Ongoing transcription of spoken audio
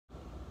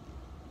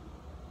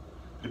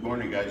Good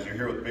morning, guys. You're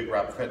here with Big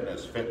Rob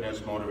Fitness.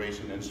 Fitness,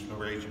 motivation,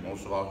 inspiration,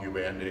 most of all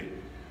humanity.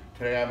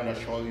 Today I'm going to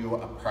show you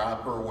the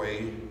proper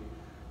way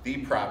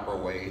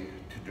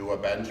to do a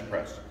bench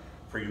press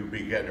for you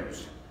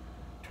beginners,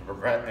 to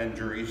prevent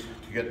injuries,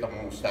 to get the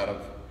most out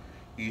of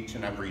each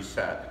and every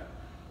set.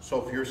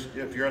 So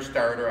if you're a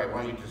starter, I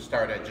want you to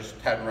start at just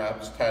 10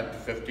 reps, 10 to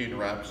 15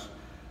 reps.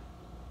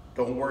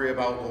 Don't worry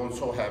about going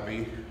so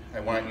heavy. I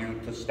want you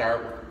to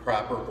start with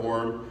proper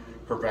form,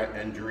 prevent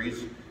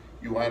injuries.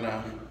 You want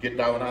to sit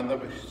down on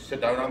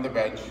the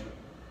bench.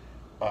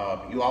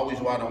 You always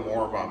want to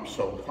warm up,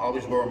 so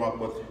always warm up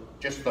with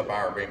just the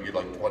bar, maybe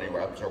like 20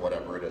 reps or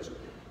whatever it is.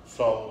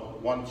 So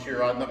once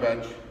you're on the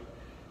bench,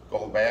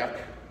 go back,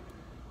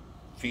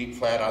 feet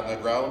flat on the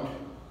ground,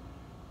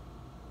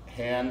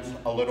 hands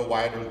a little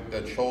wider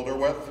than shoulder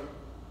width,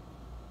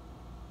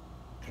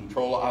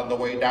 control it on the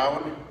way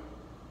down,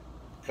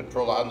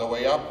 control it on the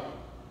way up,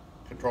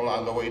 control it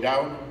on the way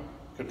down,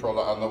 control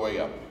it on the way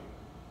up.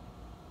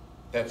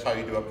 That's how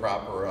you do a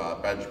proper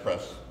bench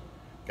press,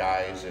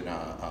 guys and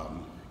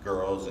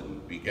girls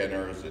and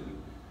beginners and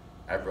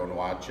everyone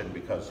watching,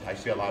 because I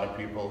see a lot of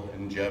people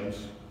in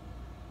gyms,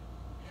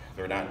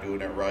 they're not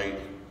doing it right.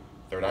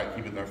 They're not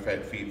keeping their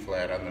feet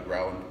flat on the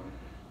ground.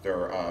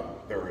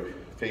 They're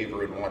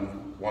favoring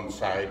one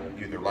side,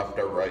 either left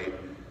or right,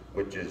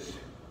 which is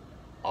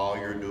all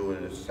you're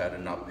doing is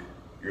setting up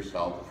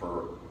yourself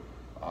for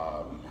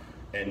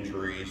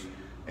injuries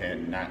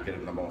and not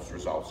getting the most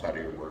results out of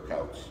your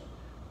workouts.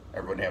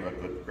 Everyone have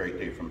a great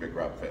day from Big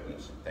Rob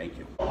Fitness. Thank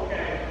you.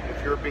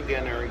 If you're a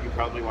beginner, you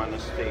probably want to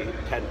stay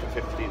 10 to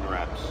 15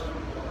 reps.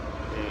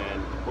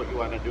 And what you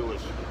want to do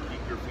is keep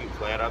your feet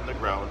flat on the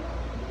ground,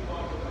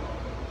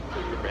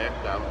 put your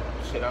back down,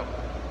 sit up,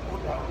 go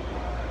down.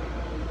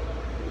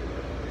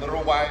 A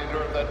little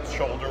wider than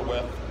shoulder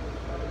width.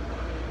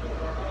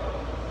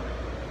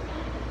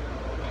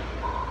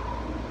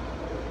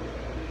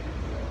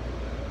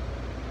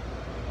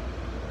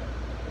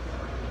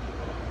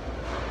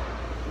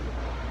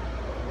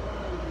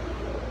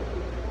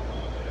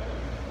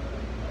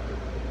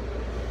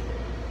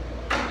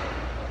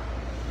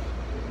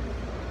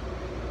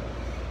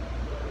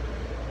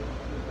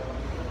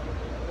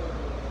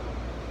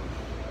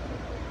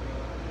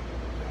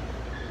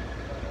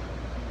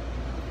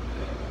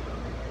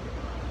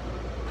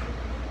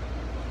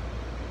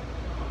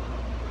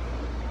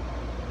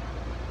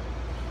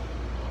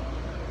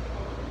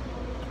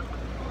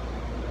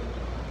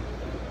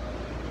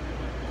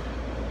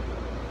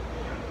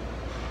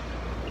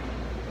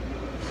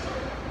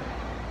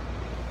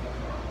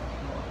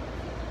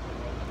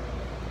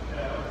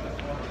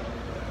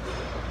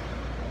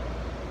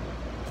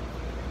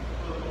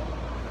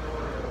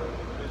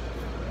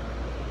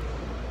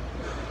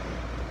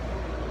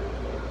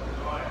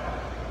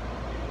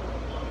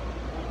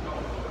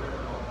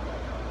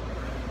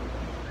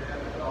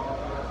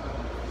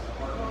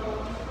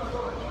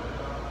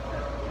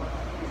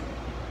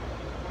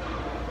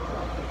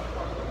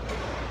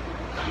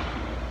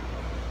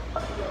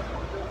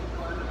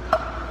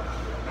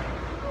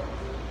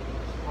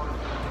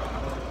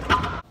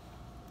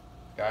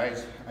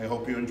 Guys, I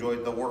hope you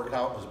enjoyed the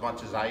workout as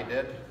much as I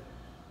did.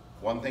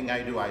 One thing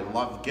I do, I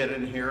love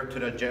getting here to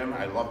the gym.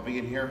 I love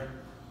being here.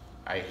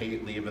 I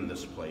hate leaving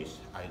this place.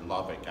 I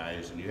love it,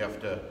 guys. And you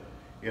have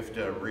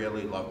to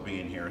really love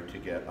being here to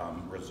get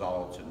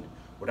results, and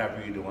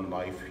whatever you do in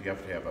life, you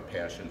have to have a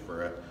passion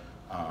for it.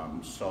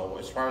 So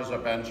as far as a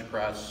bench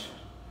press,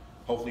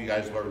 hopefully you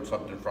guys learned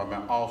something from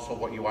it. Also,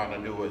 what you want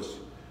to do is,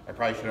 I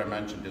probably should have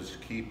mentioned, is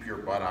keep your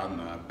butt on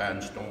the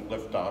bench. Don't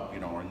lift up,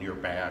 on your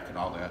back and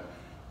all that.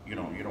 You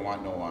don't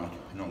want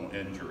no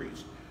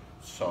injuries.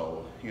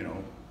 So,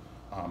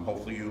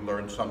 hopefully you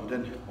learned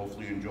something.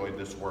 Hopefully you enjoyed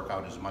this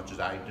workout as much as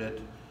I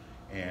did.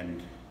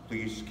 And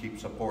please keep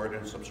supporting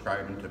and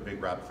subscribing to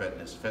Big Rob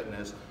Fitness.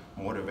 Fitness,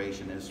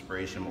 motivation,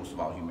 inspiration, most of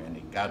all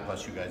humanity. God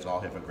bless you guys all.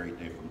 Have a great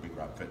day from Big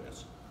Rob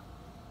Fitness.